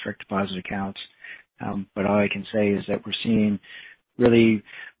accounts, direct deposit accounts. But all I can say is that we're seeing really,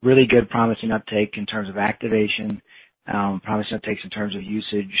 really good promising uptake in terms of activation, promising uptakes in terms of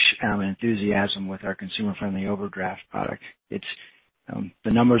usage and enthusiasm with our consumer-friendly overdraft product. It's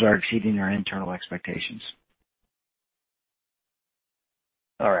the numbers are exceeding our internal expectations.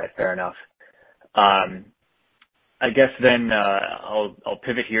 All right, fair enough. I guess then I'll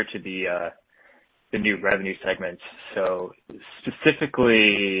pivot here to the new revenue segments. So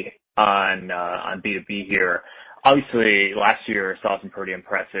specifically on B2B here, obviously last year saw some pretty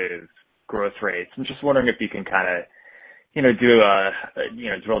impressive growth rates. I'm just wondering if you can kind of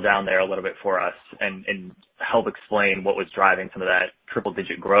drill down there a little bit for us and help explain what was driving some of that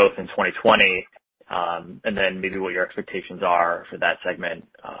triple-digit growth in 2020, and then maybe what your expectations are for that segment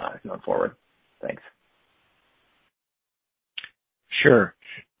going forward. Thanks. Sure.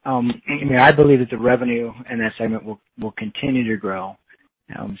 I believe that the revenue in that segment will continue to grow,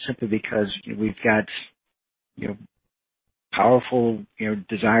 simply because we've got powerful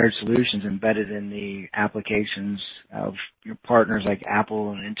desired solutions embedded in the applications of partners like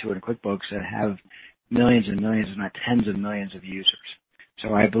Apple and Intuit and QuickBooks that have millions and millions, if not tens of millions of users.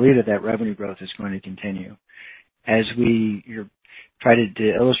 So I believe that revenue growth is going to continue. As we try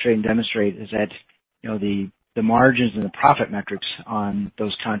to illustrate and demonstrate is that the margins and the profit metrics on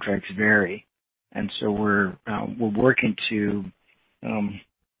those contracts vary, and so we're working to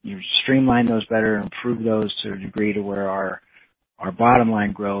streamline those better, improve those to a degree to where our bottom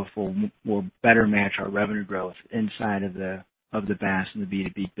line growth will better match our revenue growth inside of the BaaS and the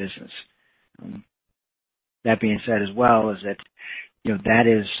B2B business. That being said, as well, is that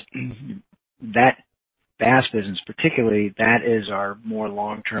that BaaS business, particularly, that is our more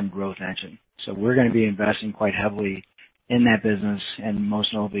long-term growth engine. So we're going to be investing quite heavily in that business, and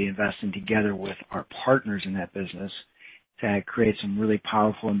most notably investing together with our partners in that business to create some really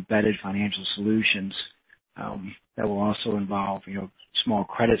powerful embedded financial solutions that will also involve small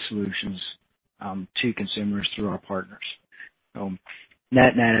credit solutions to consumers through our partners. So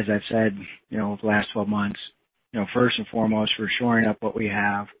net, as I've said, the last 12 months, first and foremost, we're shoring up what we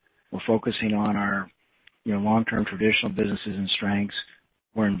have. We're focusing on our long-term traditional businesses and strengths.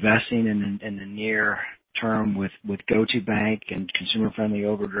 We're investing in the near term with GO2bank and consumer-friendly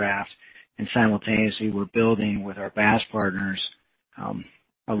overdraft, and simultaneously we're building with our BaaS partners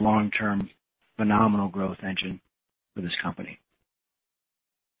a long-term phenomenal growth engine for this company.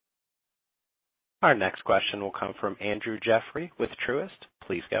 Our next question will come from Andrew Jeffrey with Truist.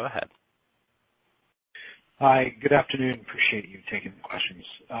 Please go ahead. Hi, good afternoon. Appreciate you taking the questions.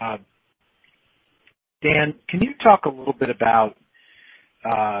 Dan, can you talk a little bit about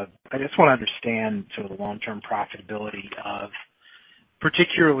I just want to understand sort of the long-term profitability of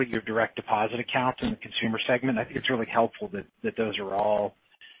particularly your direct deposit accounts in the consumer segment. I think it's really helpful that those are all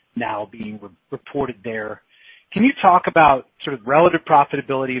now being reported there. Can you talk about sort of relative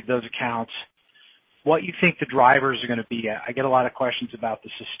profitability of those accounts, what you think the drivers are going to be? I get a lot of questions about the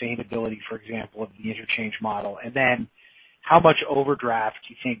sustainability, for example, of the interchange model, and then how much overdraft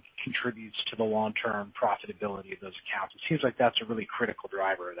you think contributes to the long-term profitability of those accounts. It seems like that's a really critical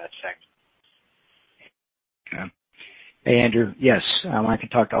driver of that segment. Okay. Hey, Andrew. Yes, I can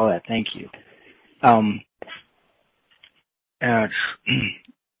talk to all that. Thank you.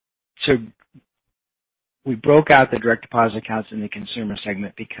 So we broke out the direct deposit accounts in the consumer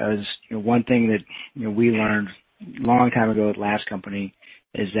segment because one thing that we learned a long time ago at last company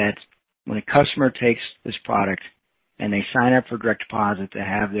is that when a customer takes this product and they sign up for direct deposit to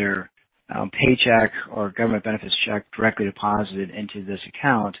have their paycheck or government benefits check directly deposited into this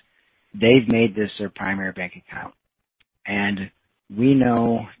account, they've made this their primary bank account. And we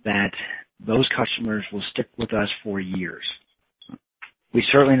know that those customers will stick with us for years. We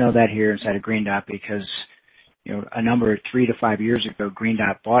certainly know that here inside of Green Dot because, a number 3 to 5 years ago, Green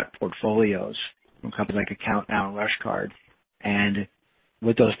Dot bought portfolios from companies like AccountNow and RushCard. And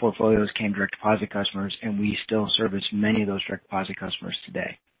with those portfolios came direct deposit customers, and we still service many of those direct deposit customers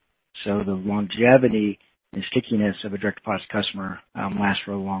today. So the longevity and stickiness of a direct deposit customer lasts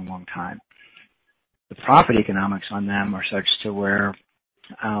for a long, long time. The profit economics on them are such to where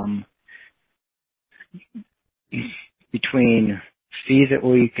between fees that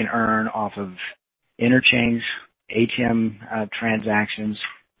we can earn off of interchange, ATM transactions,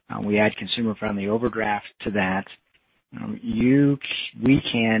 we add consumer-friendly overdraft to that. We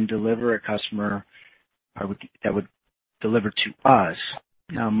can deliver a customer that would deliver to us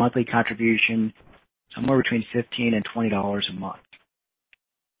a monthly contribution somewhere between $15 and $20 a month.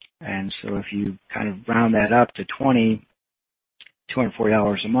 And so if you kind of round that up to $240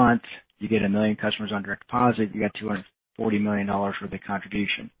 a month, you get 1 million customers on direct deposit, you got $240 million worth of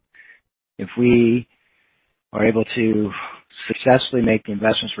contribution. If we are able to successfully make the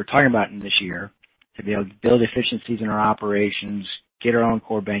investments we're talking about in this year, to be able to build efficiencies in our operations, get our own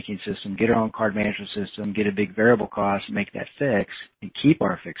core banking system, get our own card management system, get a big variable cost, make that fixed, and keep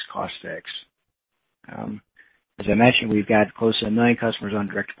our fixed cost fixed. As I mentioned, we've got close to 1 million customers on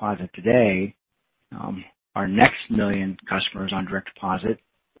direct deposit today. Our next 1 million customers on direct deposit,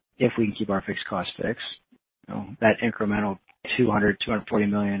 if we can keep our fixed cost fixed, that incremental $240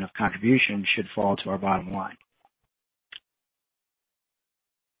 million of contribution should fall to our bottom line.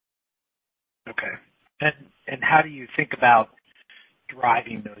 Okay. And how do you think about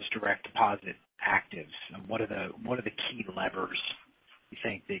driving those direct deposit actives? And what are the key levers you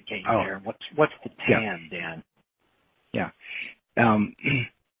think that get you there? And what's the TAM, Dan? Yeah.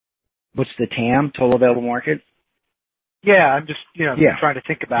 What's the TAM, total available market? Yeah, I'm just trying to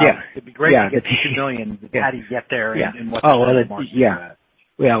think about it. It'd be great to get to 2 million. How do you get there and what's the market for that?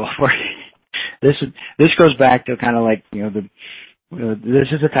 Yeah, well, this goes back to kind of like, this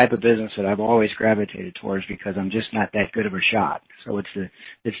is the type of business that I've always gravitated towards because I'm just not that good of a shot. So it's the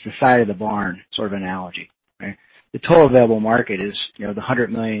side of the barn sort of analogy, right? The total available market is, the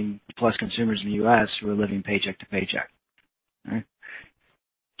 100 million plus consumers in the U.S. who are living paycheck to paycheck, right?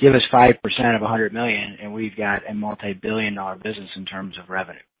 Give us 5% of 100 million and we've got a multi-billion-dollar business in terms of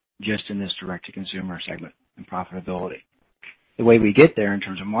revenue, just in this direct-to-consumer segment and profitability. The way we get there in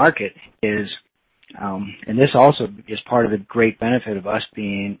terms of market is, and this also is part of the great benefit of us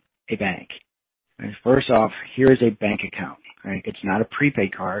being a bank. Right? First off, here is a bank account. Right? It's not a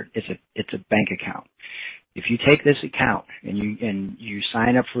prepaid card. It's a bank account. If you take this account and you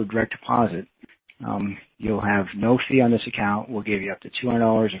sign up for a direct deposit, you'll have no fee on this account. We'll give you up to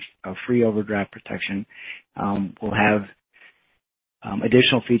 $200 of free overdraft protection. We'll have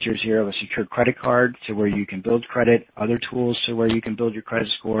additional features here of a secured credit card to where you can build credit, other tools to where you can build your credit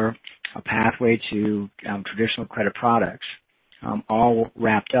score, a pathway to traditional credit products, all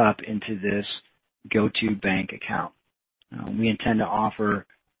wrapped up into this go-to bank account. We intend to offer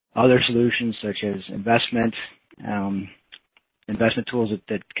other solutions such as investment tools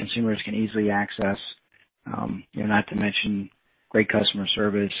that consumers can easily access, not to mention great customer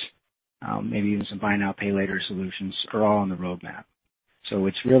service, maybe even some buy now, pay later solutions are all on the roadmap. So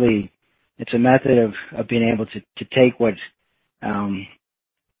it's a method of being able to take what,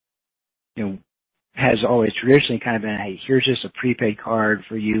 has always traditionally kind of been, hey, here's just a prepaid card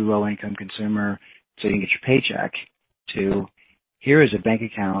for you, low-income consumer, so you can get your paycheck, to here is a bank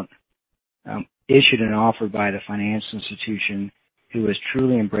account issued and offered by the financial institution who has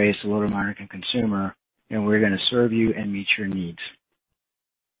truly embraced the low to moderate income consumer, and we're going to serve you and meet your needs.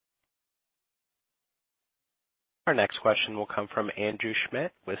 Our next question will come from Andrew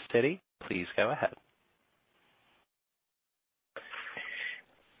Schmidt with Citi. Please go ahead.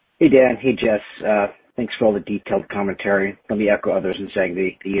 Hey, Dan. Hey, Jess. Thanks for all the detailed commentary. Let me echo others in saying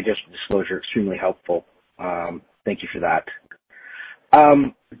the additional disclosure extremely helpful. Thank you for that.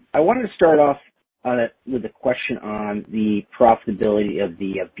 I wanted to start off with a question on the profitability of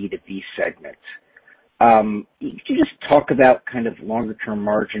the B2B segment. Could you just talk about kind of longer-term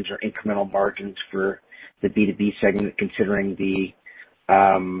margins or incremental margins for the B2B segment, considering the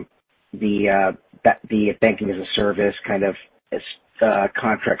banking as a service kind of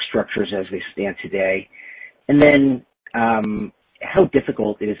contract structures as they stand today? And then how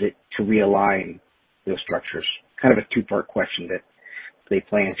difficult is it to realign those structures? Kind of a two-part question that they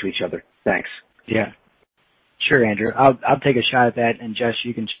play into each other. Thanks. Yeah. Sure, Andrew. I'll take a shot at that, and Jess,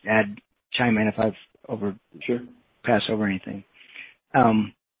 you can chime in if I've pass over anything.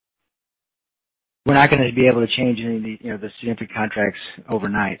 We're not going to be able to change any of the significant contracts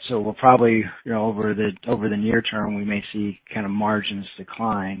overnight. So we'll probably, over the near term, we may see kind of margins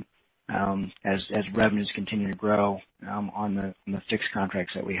decline as revenues continue to grow on the fixed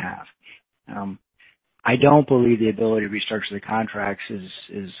contracts that we have. I don't believe the ability to restructure the contracts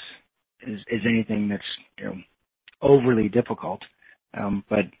is anything that's overly difficult.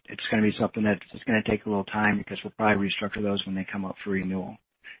 But it's going to be something that it's going to take a little time because we'll probably restructure those when they come up for renewal.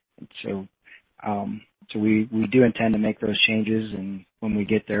 And so we do intend to make those changes, and when we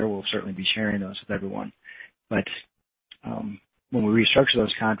get there, we'll certainly be sharing those with everyone. But when we restructure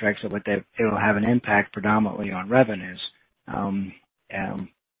those contracts, it'll have an impact predominantly on revenues,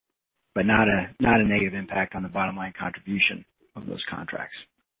 but not a negative impact on the bottom line contribution of those contracts.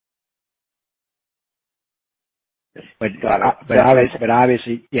 But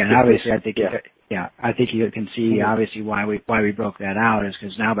obviously, I think I think you can see obviously why we broke that out is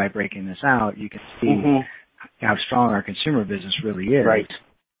because now by breaking this out, you can see how strong our consumer business really is. Right.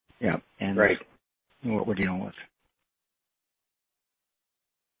 Yeah. And what we're dealing with.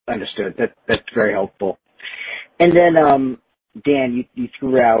 Understood. That's very helpful. And then, Dan, you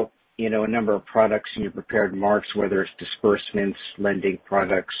threw out, a number of products in your prepared remarks, whether it's disbursements, lending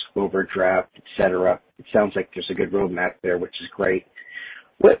products, overdraft, et cetera. It sounds like there's a good roadmap there, which is great.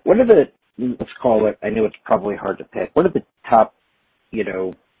 What are the, let's call it, I know it's probably hard to pick, what are the top,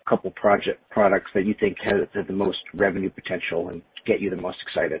 couple products that you think have the most revenue potential and get you the most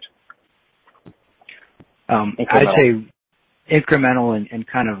excited? I'd say incremental and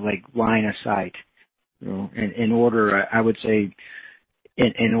kind of like line of sight. In order, I would say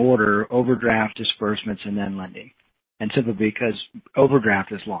in order, overdraft, disbursements, and then lending. And simply because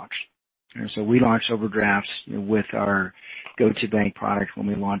overdraft is launched. And so we launched overdrafts with our GO2bank product when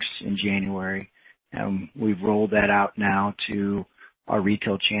we launched in January. We've rolled that out now to our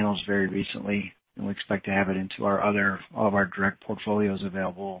retail channels very recently, and we expect to have it into all of our direct portfolios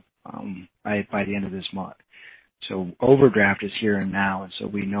available by the end of this month. So overdraft is here and now, and so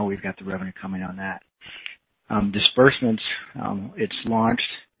we know we've got the revenue coming on that. Disbursements, it's launched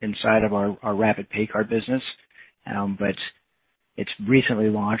inside of our Rapid Pay Card business, but it's recently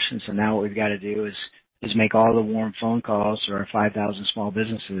launched, and so now what we've got to do is make all the warm phone calls to our 5,000 small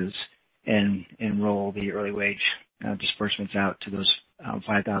businesses and enroll the early wage disbursements out to those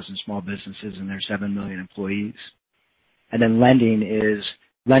 5,000 small businesses and their 7 million employees. And then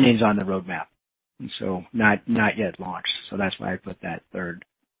lending's on the roadmap, and so not yet launched. So that's why I put that third.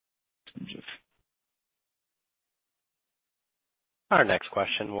 Our next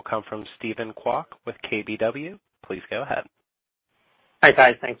question will come from Stephen Kwok with KBW. Please go ahead. Hi,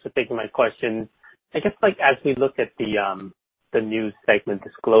 guys. Thanks for taking my question. I guess, as we look at the new segment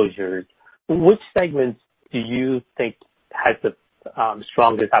disclosures, which segments do you think has the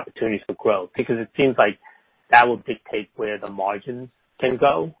strongest opportunities for growth? Because it seems like that will dictate where the margins can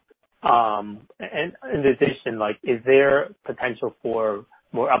go. And in addition, is there potential for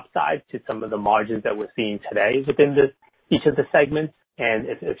more upside to some of the margins that we're seeing today within each of the segments? And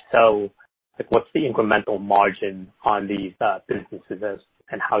if so, what's the incremental margin on these businesses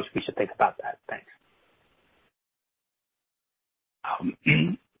and how we should think about that? Thanks.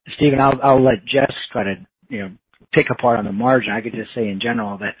 Stephen, I'll let Jess try to, pick apart on the margin. I could just say in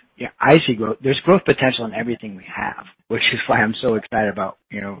general that, I see growth. There's growth potential in everything we have, which is why I'm so excited about,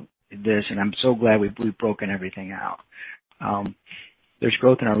 this, and I'm so glad we've broken everything out. There's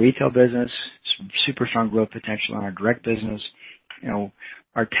growth in our retail business, super strong growth potential in our direct business,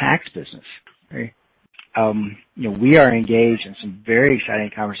 our tax business. Right? We are engaged in some very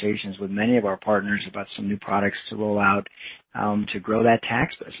exciting conversations with many of our partners about some new products to roll out to grow that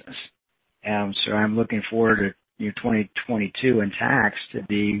tax business. So I'm looking forward to 2022 in tax to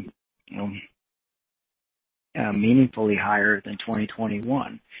be meaningfully higher than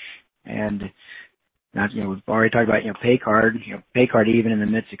 2021. And we've already talked about pay card. Pay card even in the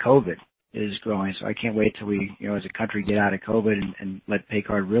midst of COVID is growing. So I can't wait till we, as a country, get out of COVID and let pay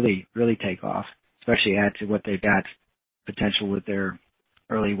card really take off, especially add to what they've got potential with their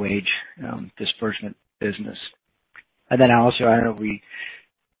early wage disbursement business. And then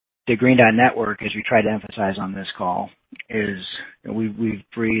the Green Dot Network, as we try to emphasize on this call, is we've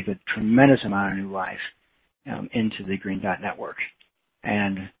breathed a tremendous amount of new life into the Green Dot Network.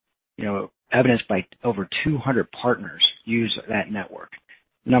 And evidenced by over 200 partners use that network.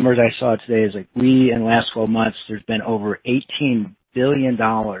 The numbers I saw today is like in the last 12 months, there's been over $18 billion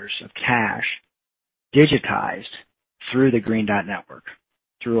of cash digitized through the Green Dot network,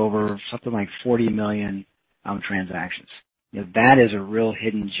 through over something like 40 million transactions. That is a real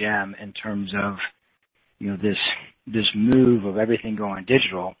hidden gem in terms of this move of everything going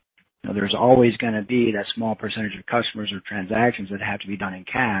digital. There's always going to be that small percentage of customers or transactions that have to be done in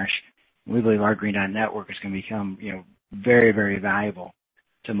cash. We believe our Green Dot network is going to become very, very valuable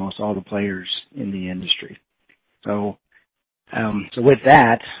to most all the players in the industry. So with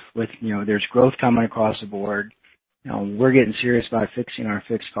that, there's growth coming across the board. We're getting serious about fixing our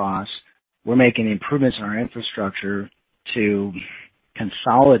fixed costs. We're making improvements in our infrastructure to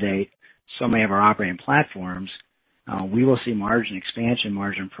consolidate so many of our operating platforms. We will see margin expansion,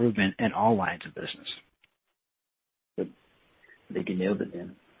 margin improvement in all lines of business. Good. I think you nailed it,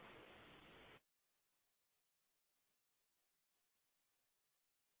 Dan.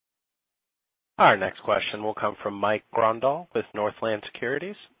 Our next question will come from Mike Grondahl with Northland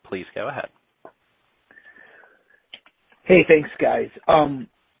Securities. Please go ahead. Hey, thanks, guys.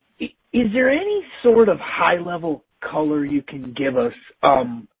 Is there any sort of high-level color you can give us?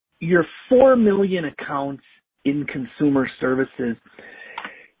 Your 4 million accounts in consumer services,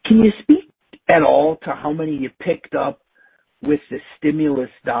 can you speak at all to how many you picked up with the stimulus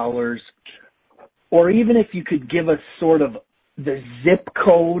dollars? Or even if you could give us sort of the zip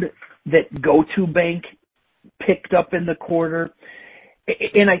code that GO2bank picked up in the quarter.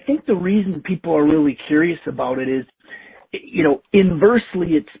 And I think the reason people are really curious about it is,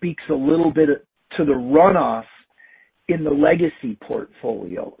 inversely, it speaks a little bit to the runoff in the legacy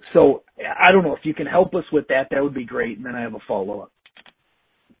portfolio. So I don't know if you can help us with that. That would be great. And then I have a follow-up.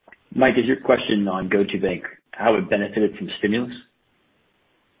 Mike, is your question on GO2bank how it benefited from stimulus?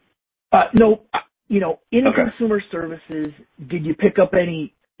 No. In consumer services, did you pick up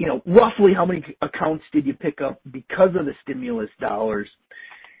any? Roughly how many accounts did you pick up because of the stimulus dollars?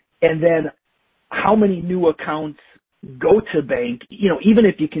 And then how many new accounts GO2bank, even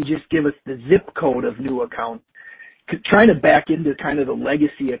if you can just give us the zip code of new accounts, trying to back into kind of the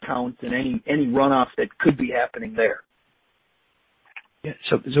legacy accounts and any runoff that could be happening there. Yeah.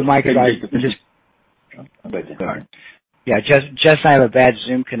 So Mike, if I just... Yeah, Jess and I have a bad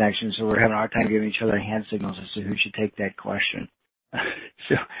Zoom connection, so we're having a hard time giving each other hand signals as to who should take that question.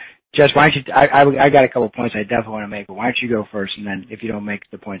 So, Jess, why don't you? I got a couple of points I definitely want to make, but why don't you go first, and then if you don't make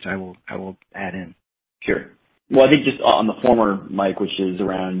the points, I will add in. Sure. Well, I think just on the former, Mike, which is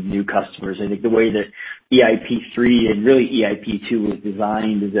around new customers, I think the way that EIP3 and really EIP2 was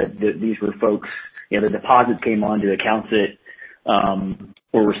designed is that these were folks, the deposits came onto accounts that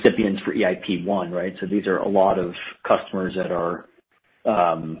were recipients for EIP1, right? So these are a lot of customers that are,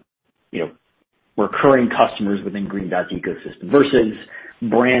 recurring customers within Green Dot's ecosystem versus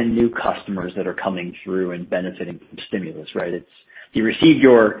brand new customers that are coming through and benefiting from stimulus, right? It's you received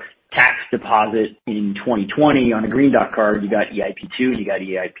your tax deposit in 2020 on a Green Dot card, you got EIP2 and you got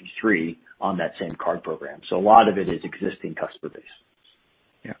EIP3 on that same card program. So a lot of it is existing customer base.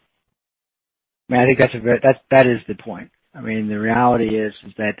 Yeah. I mean, I think that is the point. I mean, the reality is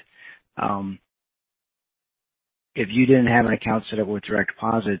that if you didn't have an account set up with direct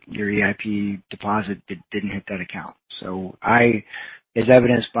deposit, your EIP deposit didn't hit that account. So as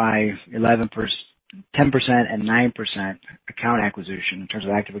evidenced by 10% and 9% account acquisition in terms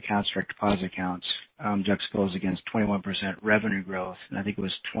of active accounts, direct deposit accounts, juxtaposed against 21% revenue growth, and I think it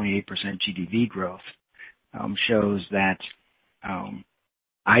was 28% GDV growth, shows that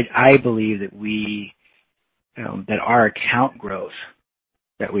I believe that that our account growth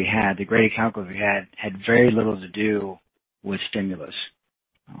that we had, the great account growth we had very little to do with stimulus.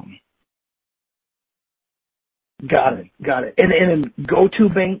 Got it. And in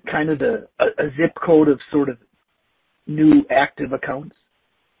GO2bank, kind of a zip code of sort of new active accounts?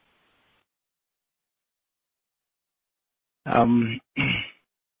 I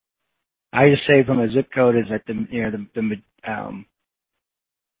just say from a zip code is that the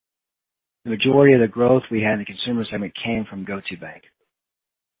majority of the growth we had in the consumer segment came from GO2bank.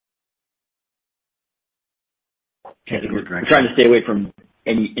 We're trying to stay away from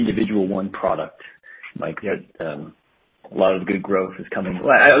any individual one product, Mike. But, a lot of the good growth is coming.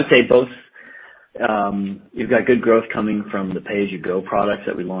 Well, I would say both. You've got good growth coming from the pay-as-you-go products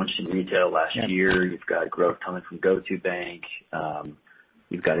that we launched in retail last year. You've got growth coming from GO2bank.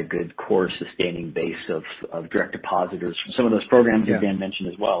 You've got a good core sustaining base of direct depositors from some of those programs that Dan mentioned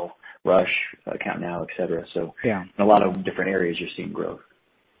as well, Rush, Account Now, et cetera. So in a lot of different areas you're seeing growth.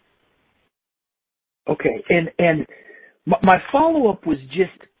 Okay. And my follow-up was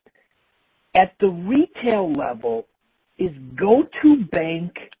just, at the retail level, is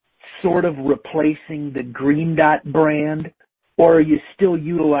GO2bank sort of replacing the Green Dot brand, or are you still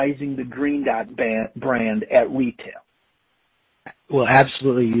utilizing the Green Dot brand at retail? We'll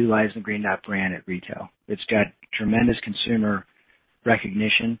absolutely utilize the Green Dot brand at retail. It's got tremendous consumer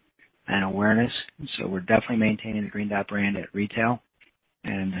recognition and awareness, so we're definitely maintaining the Green Dot brand at retail.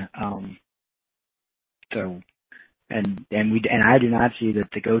 And I do not see that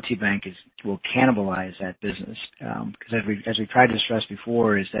the GO2bank will cannibalize that business, because as we tried to stress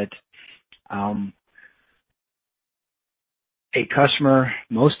before, is that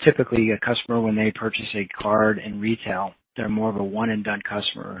most typically a customer, when they purchase a card in retail, they're more of a one and done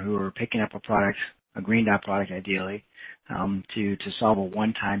customer who are picking up a product, a Green Dot product ideally, to solve a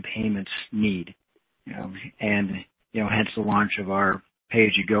one-time payments need, and hence the launch of our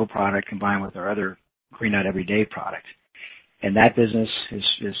pay-as-you-go product combined with our other Green Dot Everyday product. And that business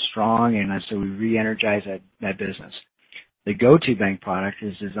is strong, and so we re-energize that business. The GO2bank product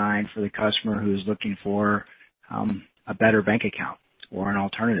is designed for the customer who is looking for a better bank account or an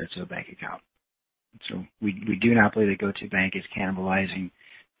alternative to a bank account. So we do not believe that GO2bank is cannibalizing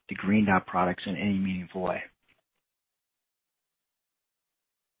the Green Dot products in any meaningful way.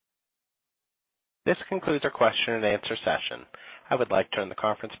 This concludes our question and answer session. I would like to turn the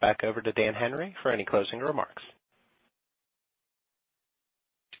conference back over to Dan Henry for any closing remarks.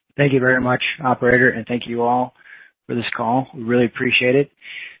 Thank you very much, operator, and thank you all for this call. We really appreciate it.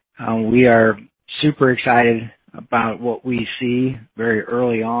 We are super excited about what we see very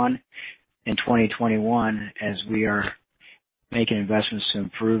early on in 2021 as we are making investments to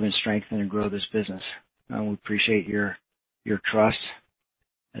improve and strengthen and grow this business. We appreciate your trust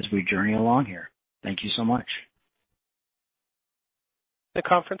as we journey along here. Thank you so much. The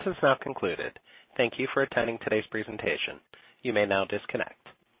conference is now concluded. Thank you for attending today's presentation. You may now disconnect.